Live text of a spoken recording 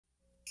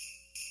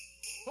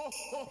Hey,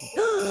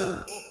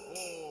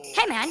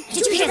 man,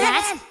 did you hear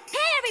that?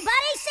 Hey,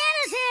 everybody,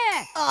 Santa's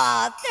here!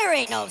 Aw, there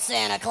ain't no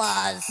Santa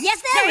Claus.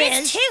 Yes, there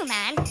is too,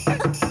 man.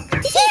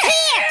 He's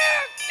here!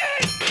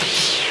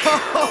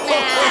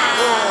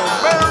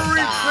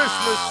 Merry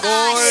Christmas,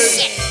 boys!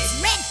 Shit, it's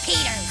Red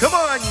Peter. Come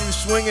on, you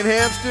swinging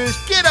hamsters,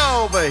 get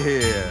over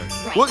here.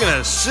 We're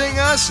gonna sing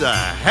us a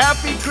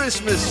happy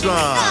Christmas song.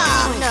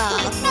 Oh,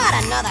 no, not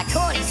another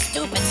corny,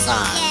 stupid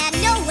song. Yeah,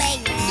 no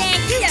way, man.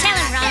 You tell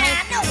him, Ronald.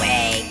 No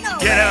way, no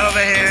way. Get over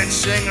here and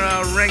sing or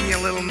I'll wring your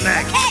little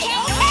neck. Okay.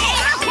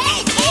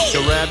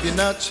 Grab your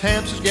nuts,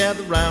 hamsters,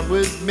 gather round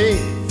with me.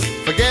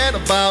 Forget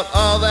about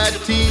all that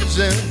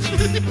teasing.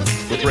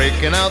 We're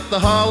breaking out the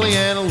holly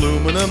and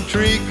aluminum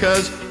tree,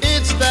 'cause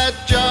it's that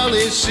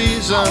jolly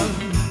season.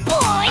 Boy!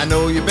 I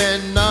know you've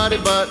been naughty,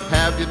 but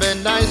have you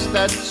been nice?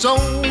 That's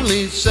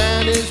only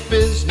Santa's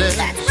business.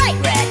 That's right,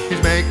 Red.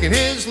 He's making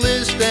his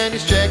list and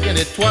he's checking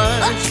it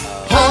twice.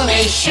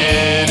 Holy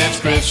shit, it's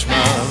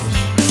Christmas.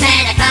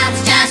 Santa comes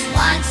just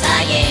once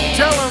a year.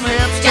 Tell him,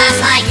 hamster.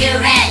 Just like you,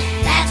 Red,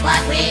 that's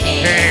what we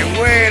do. Hey,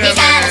 wait a He's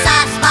got a minute.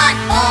 soft spot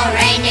for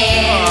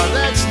reindeer, Oh,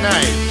 that's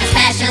nice.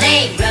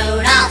 especially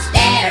Rudolph's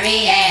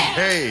derriere.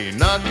 Hey,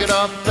 knock it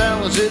off,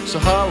 fellas, it's a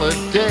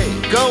holiday.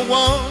 Go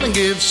on and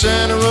give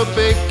Santa a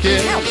big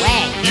kiss. No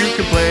way. You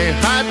can play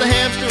hide the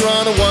hamster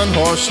on a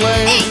one-horse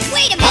sleigh. Hey,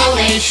 wait a minute.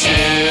 Holy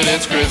shit,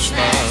 it's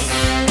Christmas.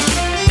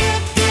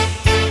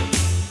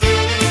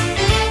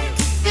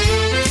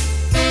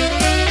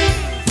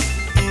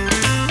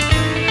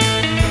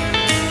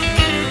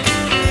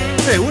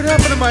 Hey, what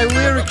happened to my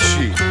lyric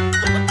sheet?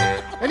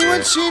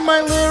 Anyone seen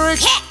my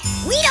lyrics? Heck,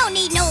 we don't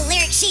need no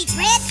lyric sheets,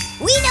 Red.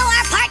 We know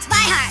our parts by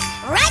heart.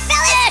 Right,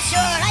 fellas? Yeah,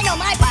 sure, I know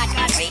my parts,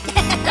 Godfrey.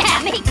 Yeah,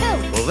 me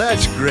too. Well,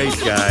 that's great,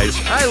 guys.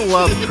 I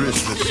love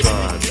Christmas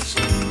songs.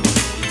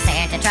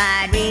 Santa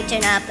tried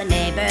reaching up the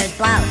neighbor's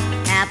blouse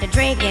after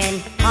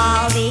drinking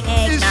all the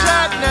eggnog. Is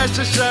that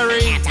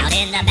necessary? Camped out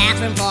in the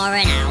bathroom for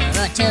an hour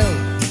or two,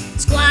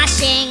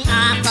 squashing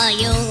off a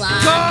Yule log.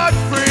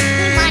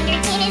 Godfrey!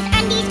 Wandered in his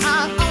undies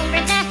all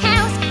over the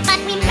house, but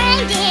we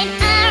minded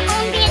our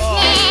own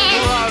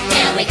business.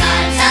 Till we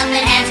got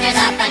something hamsters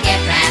up a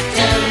gift wrap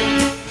too.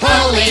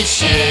 Holy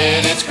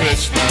shit, it's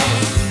Christmas.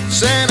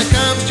 Santa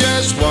comes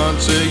just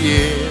once a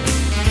year.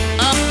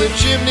 Up the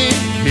chimney,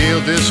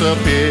 he'll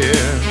disappear.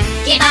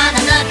 Keep on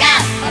the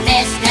lookout for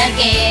Mr.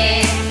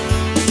 Gear.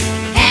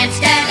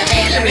 Hamster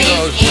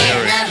deliveries in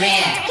the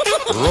rear.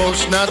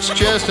 Roast nuts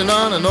chesting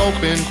on an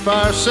open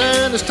fire.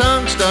 Santa's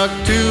tongue stuck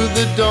to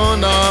the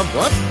doorknob.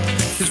 What?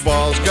 His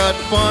balls got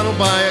funneled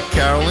by a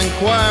caroling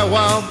choir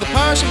while the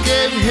parson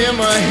gave him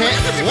a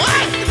hand.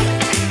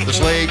 What? The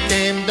sleigh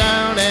came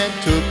down and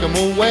took him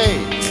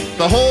away.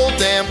 The whole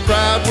damn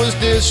crowd was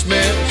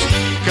dismissed.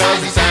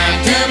 'Cause it's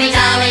time To be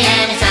jolly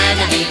and it's time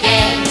to be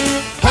gay.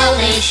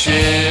 Holy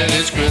shit,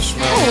 it's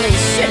Christmas. Holy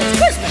shit, it's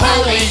Christmas.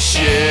 Holy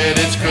shit,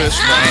 it's Christmas.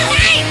 Hey,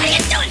 what are you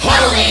doing?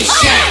 Holy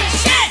shit!